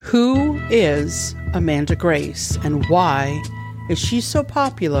Who is Amanda Grace, and why is she so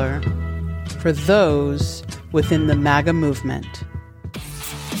popular for those within the MAGA movement?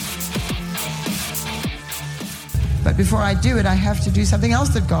 But before I do it, I have to do something else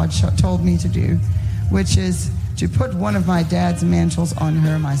that God told me to do, which is to put one of my dad's mantles on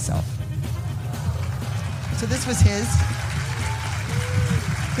her myself. So this was his.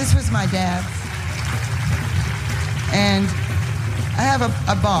 This was my dad's. And I have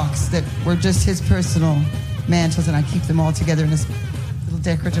a box that were just his personal mantles, and I keep them all together in this little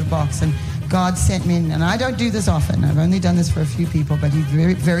decorative box. And God sent me, and I don't do this often. I've only done this for a few people, but he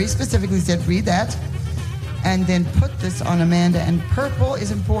very, very specifically said, read that, and then put this on Amanda. And purple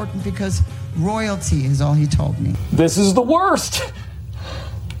is important because royalty is all he told me. This is the worst.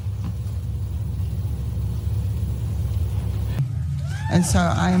 And so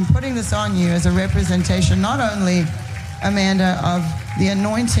I am putting this on you as a representation, not only, Amanda, of the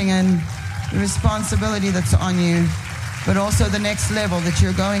anointing and the responsibility that's on you, but also the next level that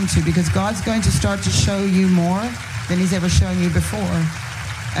you're going to, because God's going to start to show you more than he's ever shown you before.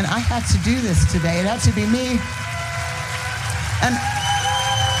 And I had to do this today. It had to be me. And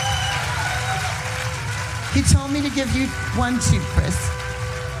he told me to give you one too, Chris.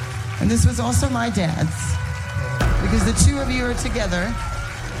 And this was also my dad's, because the two of you are together.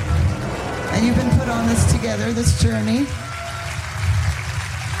 And you've been put on this together, this journey.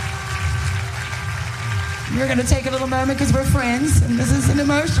 We're going to take a little moment because we're friends, and this is an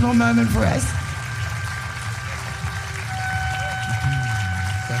emotional moment for us.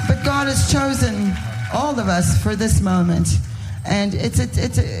 But God has chosen all of us for this moment. And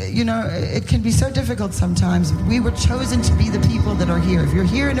it can be so difficult sometimes. We were chosen to be the people that are here. If you're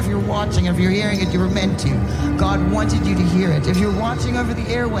here and if you're watching, if you're hearing it, you were meant to. God wanted you to hear it. If you're watching over the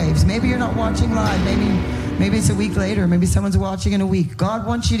airwaves, maybe you're not watching live. Maybe it's a week later. Maybe someone's watching in a week. God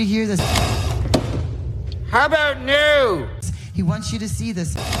wants you to hear this. How about new? He wants you to see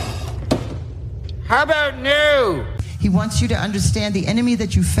this. How about new? He wants you to understand the enemy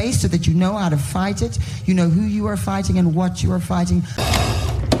that you face so that you know how to fight it. You know who you are fighting and what you are fighting.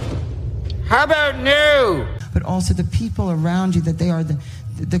 How about new? But also the people around you, that they are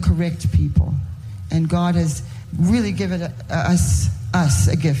the correct people. And God has really given us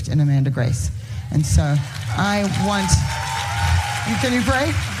a gift in Amanda Grace. And so I want... Can you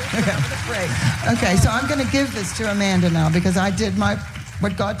pray? Okay, so I'm going to give this to Amanda now because I did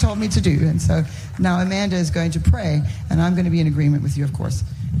what God told me to do. And so now Amanda is going to pray, and I'm going to be in agreement with you, of course,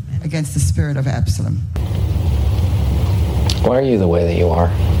 against the spirit of Absalom. Why are you the way that you are?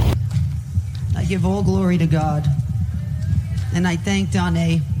 I give all glory to God. And I thank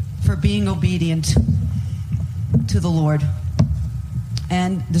Donna for being obedient to the Lord.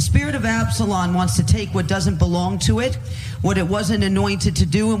 And the spirit of Absalom wants to take what doesn't belong to it, what it wasn't anointed to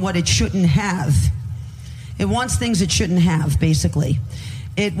do, and what it shouldn't have. It wants things it shouldn't have, basically.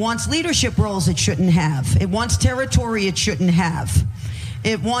 It wants leadership roles it shouldn't have. It wants territory it shouldn't have.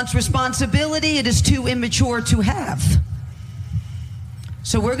 It wants responsibility it is too immature to have.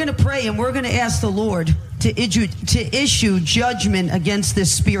 So we're going to pray, and we're going to ask the Lord to issue judgment against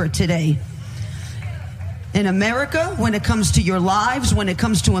this spirit today. In America, when it comes to your lives, when it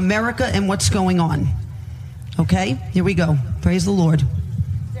comes to America and what's going on. Okay? Here we go. Praise the Lord.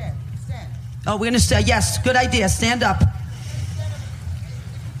 Stand. Oh, we're going to say, yes, good idea. Stand up.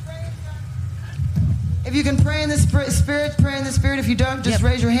 If you can pray in the spirit, pray in the spirit. If you don't, just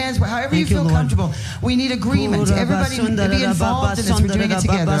raise your hands. However you feel comfortable. We need agreement. Everybody be involved in this. We're doing it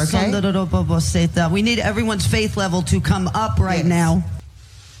together, okay? We need everyone's faith level to come up right now.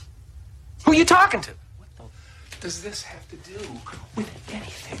 Who are you talking to? Does this have to do with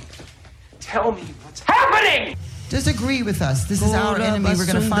anything? Tell me what's happening! Just agree with us. This is our enemy. We're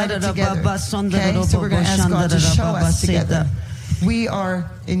going to fight it together. Okay? So we're going to ask God to show us together. We are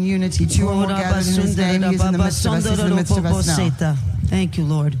in unity. Two or more gathered in his name. He is in the midst of us. He's in the midst of us now. Thank you,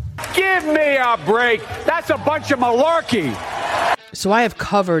 Lord. Give me a break. That's a bunch of malarkey. So I have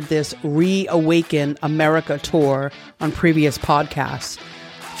covered this Reawaken America tour on previous podcasts.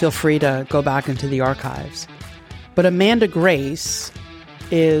 Feel free to go back into the archives. But Amanda Grace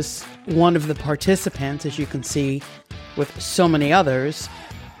is one of the participants, as you can see, with so many others,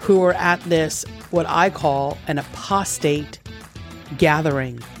 who are at this, what I call an apostate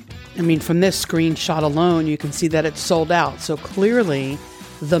gathering. I mean, from this screenshot alone, you can see that it's sold out. So clearly,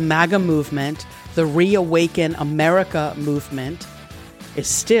 the MAGA movement, the Reawaken America movement, is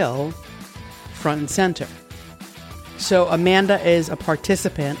still front and center. So Amanda is a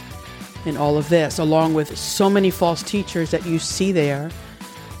participant in all of this, along with so many false teachers that you see there.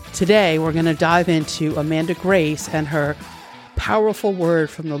 Today, we're going to dive into Amanda Grace and her powerful word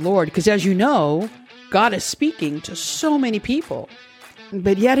from the Lord. Because as you know, God is speaking to so many people,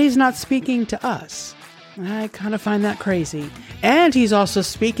 but yet he's not speaking to us. I kind of find that crazy. And he's also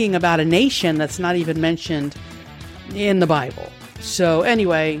speaking about a nation that's not even mentioned in the Bible. So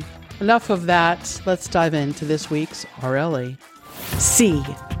anyway, enough of that. Let's dive into this week's RLE. See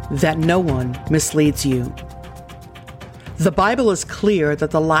that no one misleads you. The Bible is clear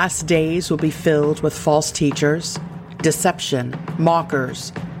that the last days will be filled with false teachers, deception,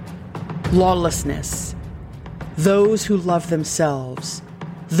 mockers, lawlessness, those who love themselves,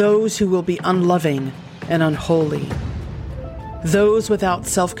 those who will be unloving and unholy, those without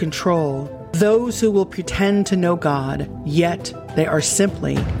self-control, those who will pretend to know God, yet they are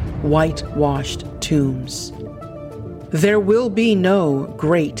simply whitewashed tombs. There will be no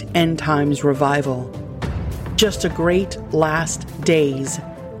great end times revival, just a great last days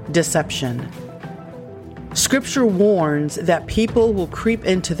deception. Scripture warns that people will creep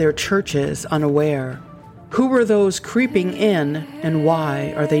into their churches unaware. Who are those creeping in, and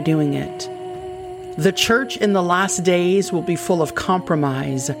why are they doing it? The church in the last days will be full of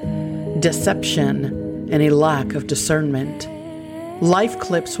compromise, deception, and a lack of discernment. Life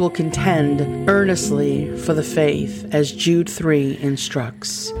Clips will contend earnestly for the faith, as Jude 3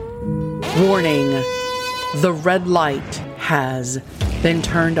 instructs. Warning: the red light has been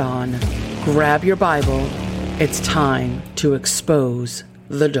turned on. Grab your Bible. It's time to expose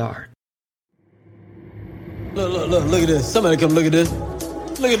the dark. Look at this. Somebody come look at this.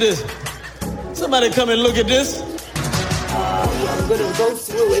 Look at this. Somebody come and look at this. I'm going to go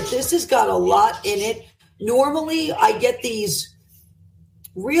through it. This has got a lot in it. Normally, I get these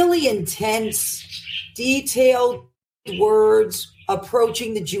really intense, detailed words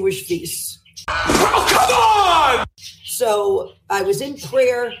approaching the Jewish feasts. Oh, come on! So I was in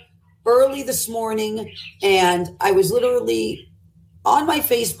prayer early this morning, and I was literally on my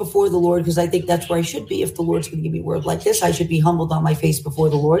face before the Lord, because I think that's where I should be. If the Lord's going to give me a word like this, I should be humbled on my face before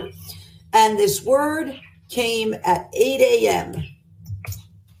the Lord. And this word came at 8 a.m.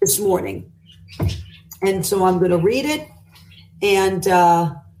 this morning. And so I'm going to read it, and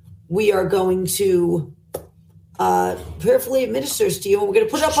we are going to prayerfully administer to you. And we're going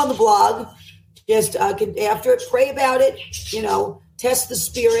to put it up on the blog. Just after it, pray about it, test the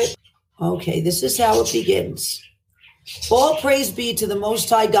spirit. Okay, this is how it begins. All praise be to the Most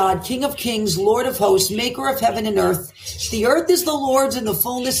High God, King of kings, Lord of hosts, maker of heaven and earth. The earth is the Lord's and the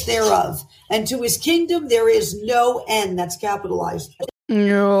fullness thereof, and to his kingdom there is no end. That's capitalized.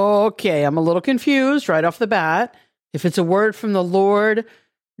 Okay, I'm a little confused right off the bat. If it's a word from the Lord,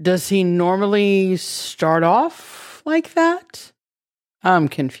 does he normally start off like that? I'm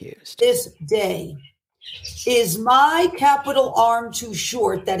confused. This day. Is my capital arm too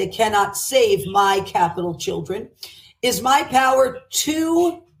short that it cannot save my capital children? Is my power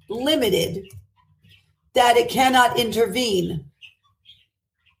too limited that it cannot intervene?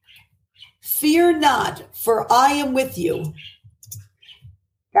 Fear not, for I am with you.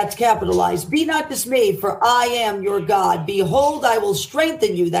 That's capitalized. Be not dismayed, for I am your God. Behold, I will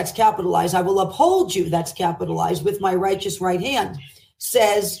strengthen you. That's capitalized. I will uphold you. That's capitalized. With my righteous right hand,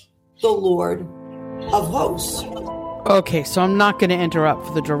 says the Lord of hosts. Okay, so I'm not going to interrupt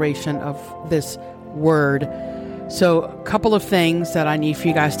for the duration of this word. So a couple of things that I need for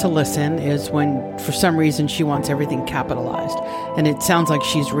you guys to listen is when, for some reason, she wants everything capitalized. And it sounds like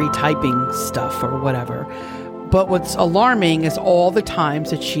she's retyping stuff or whatever. But what's alarming is all the times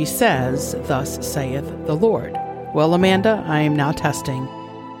that she says, "Thus saith the Lord." Well, Amanda, I am now testing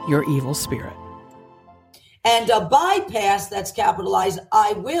your evil spirit. And a bypass, that's capitalized,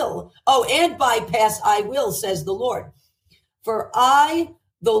 I will. Oh, and bypass, I will, says the Lord. For I,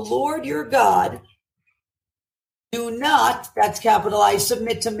 the Lord your God, do not, that's capitalized,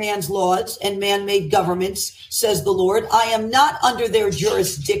 submit to man's laws and man-made governments, says the Lord. I am not under their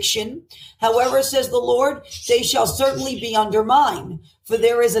jurisdiction. However, says the Lord, they shall certainly be under mine. For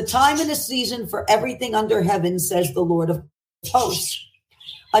there is a time and a season for everything under heaven, says the Lord of hosts.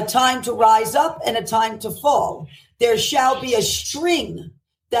 A time to rise up and a time to fall. There shall be a string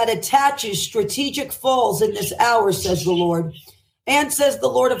that attaches strategic falls in this hour, says the Lord. And says the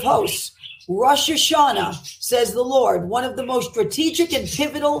Lord of hosts, Rosh Hashanah, says the Lord, one of the most strategic and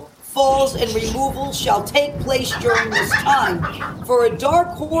pivotal falls and removals shall take place during this time. For a dark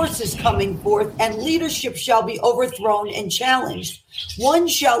horse is coming forth, and leadership shall be overthrown and challenged. One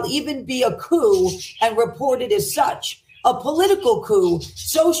shall even be a coup and reported as such. A political coup,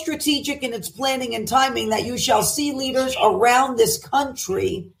 so strategic in its planning and timing that you shall see leaders around this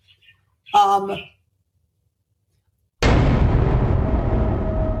country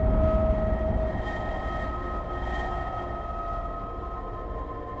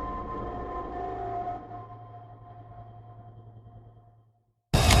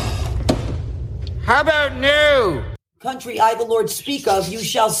How about new? Country I, the Lord, speak of, you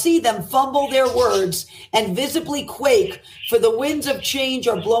shall see them fumble their words and visibly quake, for the winds of change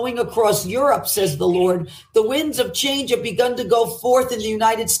are blowing across Europe, says the Lord. The winds of change have begun to go forth in the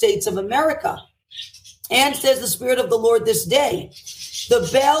United States of America. And says the Spirit of the Lord this day, the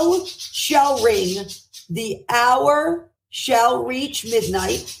bell shall ring, the hour shall reach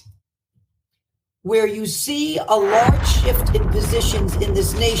midnight, where you see a large shift in positions in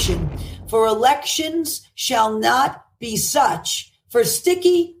this nation. For elections shall not be such, for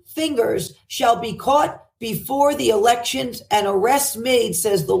sticky fingers shall be caught before the elections and arrests made,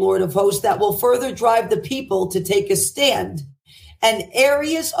 says the Lord of hosts, that will further drive the people to take a stand. And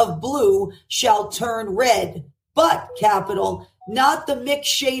areas of blue shall turn red, but, capital, not the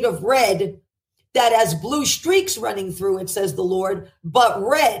mixed shade of red that has blue streaks running through it, says the Lord, but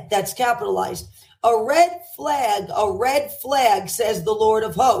red, that's capitalized. A red flag, says the Lord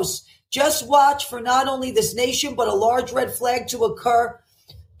of hosts. Just watch for not only this nation, but a large red flag to occur.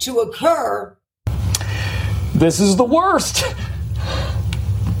 This is the worst.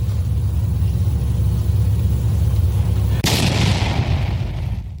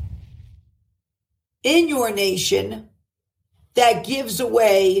 In your nation that gives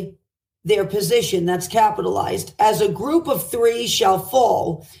away their position, that's capitalized, as a group of three shall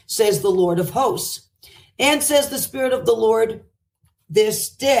fall, says the Lord of hosts. And says the Spirit of the Lord this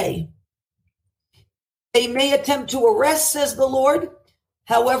day. They may attempt to arrest, says the Lord.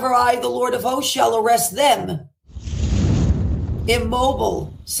 However, I, the Lord of hosts, shall arrest them.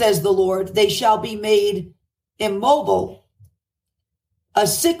 Immobile, says the Lord. They shall be made immobile. A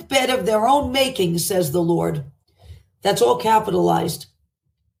sick bed of their own making, says the Lord. That's all capitalized.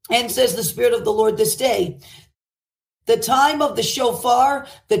 And says the Spirit of the Lord this day. The time of the shofar,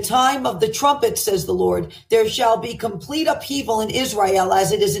 the time of the trumpet, says the Lord. There shall be complete upheaval in Israel,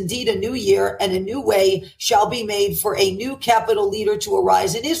 as it is indeed a new year, and a new way shall be made for a new capital leader to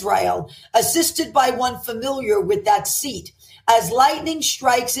arise in Israel, assisted by one familiar with that seat. As lightning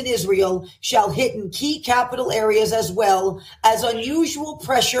strikes in Israel, shall hit in key capital areas, as well as unusual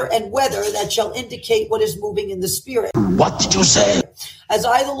pressure and weather that shall indicate what is moving in the spirit. What did you say? As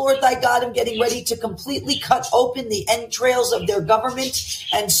I, the Lord thy God, am getting ready to completely cut open the entrails of their government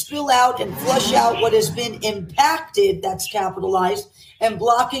and spill out and flush out what has been impacted, that's capitalized, and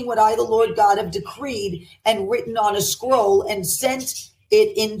blocking what I, the Lord God, have decreed and written on a scroll and sent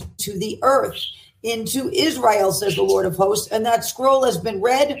it into the earth, into Israel, says the Lord of hosts. And that scroll has been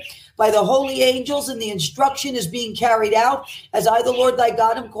read by the holy angels, and the instruction is being carried out. As I, the Lord thy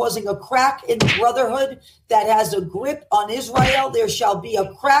God, am causing a crack in the brotherhood that has a grip on Israel. There shall be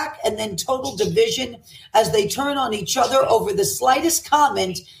a crack and then total division as they turn on each other over the slightest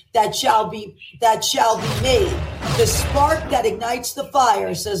comment that shall be made. The spark that ignites the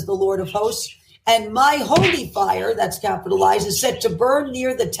fire, says the Lord of hosts. And my holy fire, that's capitalized, is set to burn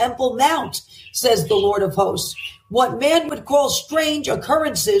near the Temple Mount, says the Lord of hosts. What man would call strange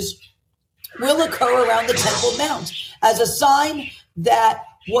occurrences will occur around the Temple Mount as a sign that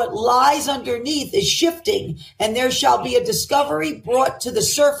what lies underneath is shifting, and there shall be a discovery brought to the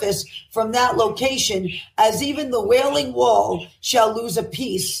surface from that location, as even the Wailing Wall shall lose a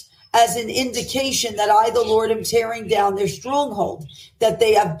piece, as an indication that I, the Lord, am tearing down their stronghold that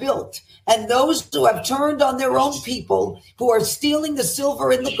they have built. And those who have turned on their own people, who are stealing the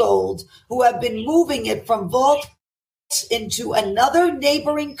silver and the gold, who have been moving it from vaults into another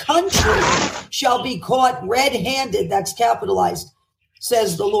neighboring country, shall be caught red-handed, that's capitalized,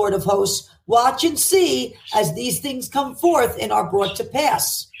 says the Lord of hosts. Watch and see as these things come forth and are brought to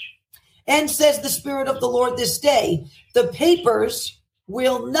pass. And says the Spirit of the Lord this day, the papers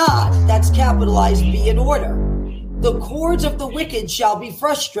will not, that's capitalized, be in order. The cords of the wicked shall be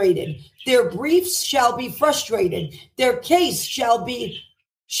frustrated. Their briefs shall be frustrated. Their case shall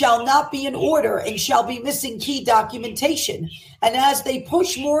not be in order and shall be missing key documentation. And as they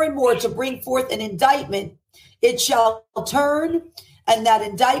push more and more to bring forth an indictment, it shall turn, and that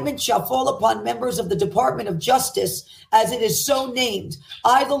indictment shall fall upon members of the Department of Justice, as it is so named.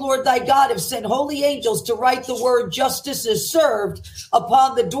 I, the Lord thy God, have sent holy angels to write the word justice is served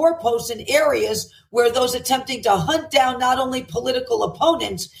upon the doorposts in areas where those attempting to hunt down not only political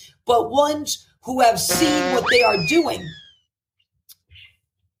opponents, but ones who have seen what they are doing.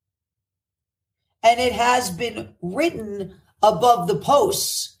 And it has been written above the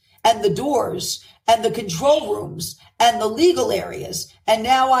posts and the doors and the control rooms and the legal areas. And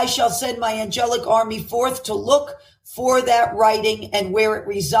now I shall send my angelic army forth to look for that writing and where it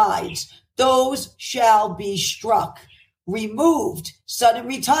resides. Those shall be struck. removed, sudden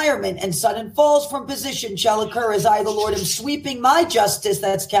retirement, and sudden falls from position shall occur as I, the Lord, am sweeping my justice,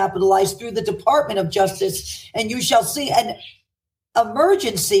 that's capitalized, through the Department of Justice. And you shall see an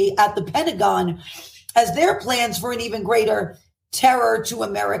emergency at the Pentagon as their plans for an even greater terror to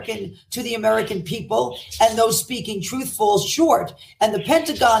the American people and those speaking truth falls short. And the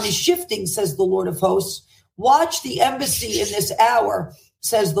Pentagon is shifting, says the Lord of hosts. Watch the embassy in this hour,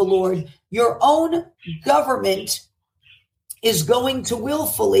 says the Lord. Your own government is going to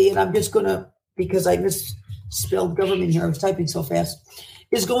willfully, and I'm just going to, because I misspelled government here, I was typing so fast,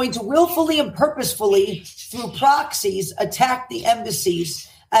 is going to willfully and purposefully, through proxies, attack the embassies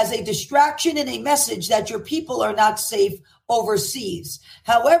as a distraction and a message that your people are not safe overseas.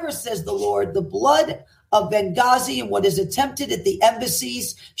 However, says the Lord, the blood of Benghazi and what is attempted at the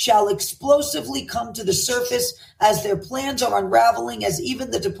embassies shall explosively come to the surface as their plans are unraveling, as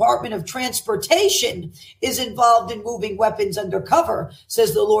even the Department of Transportation is involved in moving weapons undercover,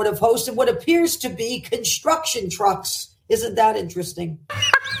 says the Lord of hosts, and what appears to be construction trucks. Isn't that interesting?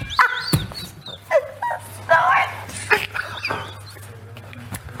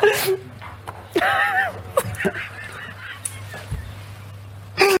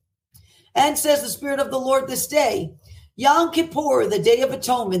 And says the Spirit of the Lord this day, Yom Kippur, the Day of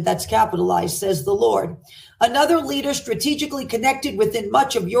Atonement, that's capitalized, says the Lord. Another leader strategically connected within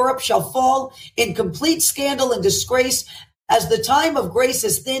much of Europe shall fall in complete scandal and disgrace as the time of grace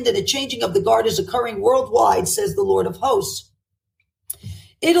is thinned and a changing of the guard is occurring worldwide, says the Lord of hosts.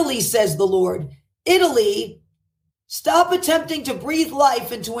 Italy, says the Lord. Italy, stop attempting to breathe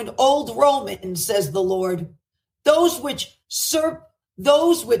life into an old Roman, says the Lord. Those with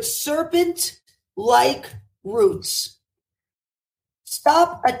serpent-like roots.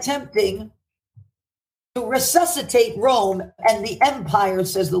 Stop attempting to resuscitate Rome and the empire,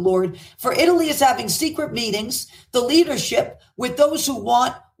 says the Lord. For Italy is having secret meetings, the leadership, with those who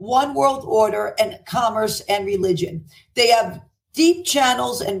want one world order and commerce and religion. They have deep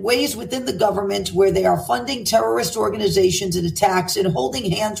channels and ways within the government where they are funding terrorist organizations and attacks and holding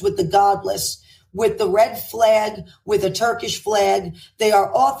hands with the godless, with the red flag, with a Turkish flag. They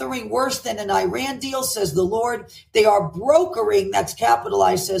are authoring worse than an Iran deal, says the Lord. They are brokering, that's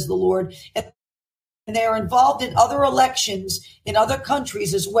capitalized, says the Lord. And they are involved in other elections in other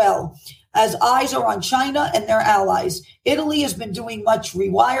countries as well, as eyes are on China and their allies. Italy has been doing much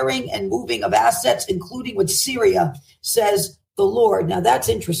rewiring and moving of assets, including with Syria, says the Lord. Now that's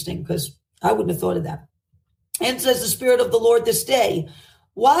interesting because I wouldn't have thought of that. And says the Spirit of the Lord this day,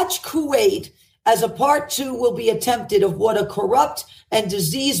 watch Kuwait as a part 2 will be attempted of what a corrupt and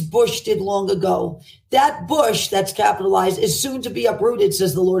diseased Bush did long ago. That Bush, that's capitalized, is soon to be uprooted,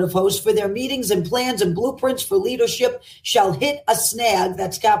 says the Lord of hosts, for their meetings and plans and blueprints for leadership shall hit a snag,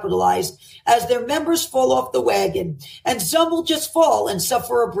 that's capitalized, as their members fall off the wagon. And some will just fall and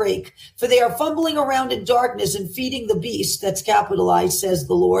suffer a break, for they are fumbling around in darkness and feeding the beast, that's capitalized, says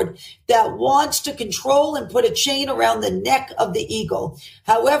the Lord, that wants to control and put a chain around the neck of the eagle.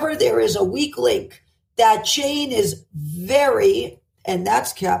 However, there is a weak link. That chain is very, and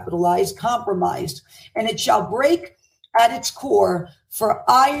that's capitalized, compromised, and it shall break at its core, for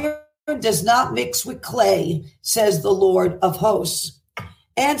iron does not mix with clay, says the Lord of hosts.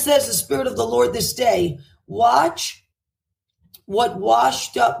 And says the Spirit of the Lord this day, watch what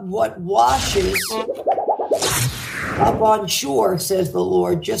washes up on shore, says the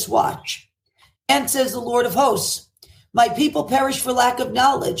Lord. Just watch. And says the Lord of hosts, my people perish for lack of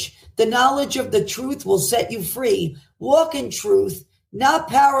knowledge. The knowledge of the truth will set you free. Walk in truth, not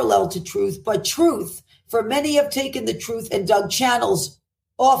parallel to truth, but truth. For many have taken the truth and dug channels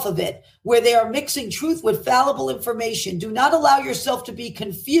off of it, where they are mixing truth with fallible information. Do not allow yourself to be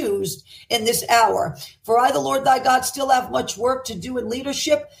confused in this hour. For I, the Lord thy God, still have much work to do in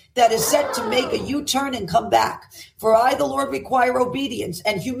leadership that is set to make a U-turn and come back. For I, the Lord, require obedience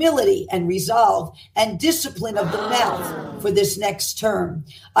and humility and resolve and discipline of the mouth for this next term.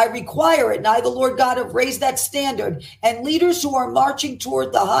 I require it, and I, the Lord God, have raised that standard. And leaders who are marching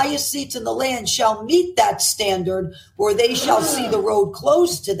toward the highest seats in the land shall meet that standard, or they shall see the road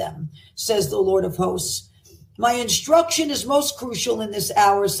closed to them, says the Lord of hosts. My instruction is most crucial in this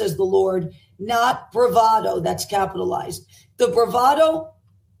hour, says the Lord, not bravado. That's capitalized. The bravado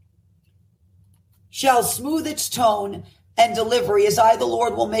shall smooth its tone and delivery, as I, the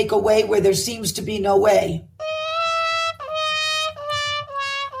Lord, will make a way where there seems to be no way.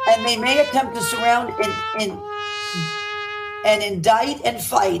 And they may attempt to surround and indict and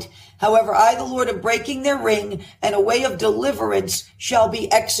fight. However, I, the Lord, am breaking their ring, and a way of deliverance shall be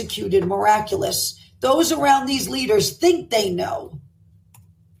executed, miraculous. Those around these leaders think they know,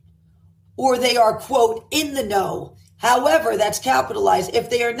 or they are, quote, in the know. However, that's capitalized. If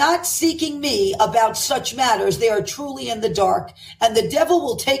they are not seeking me about such matters, they are truly in the dark, and the devil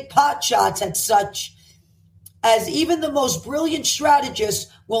will take pot shots at such as even the most brilliant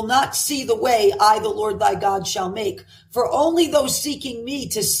strategist will not see the way I, the Lord thy God, shall make. For only those seeking me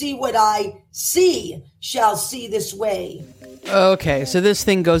to see what I see shall see this way. Okay, so this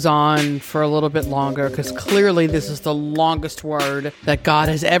thing goes on for a little bit longer because clearly this is the longest word that God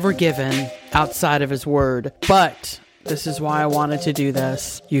has ever given outside of his word. But this is why I wanted to do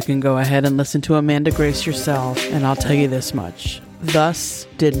this. You can go ahead and listen to Amanda Grace yourself, and I'll tell you this much. Thus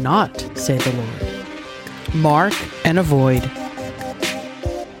did not say the Lord. Mark and avoid.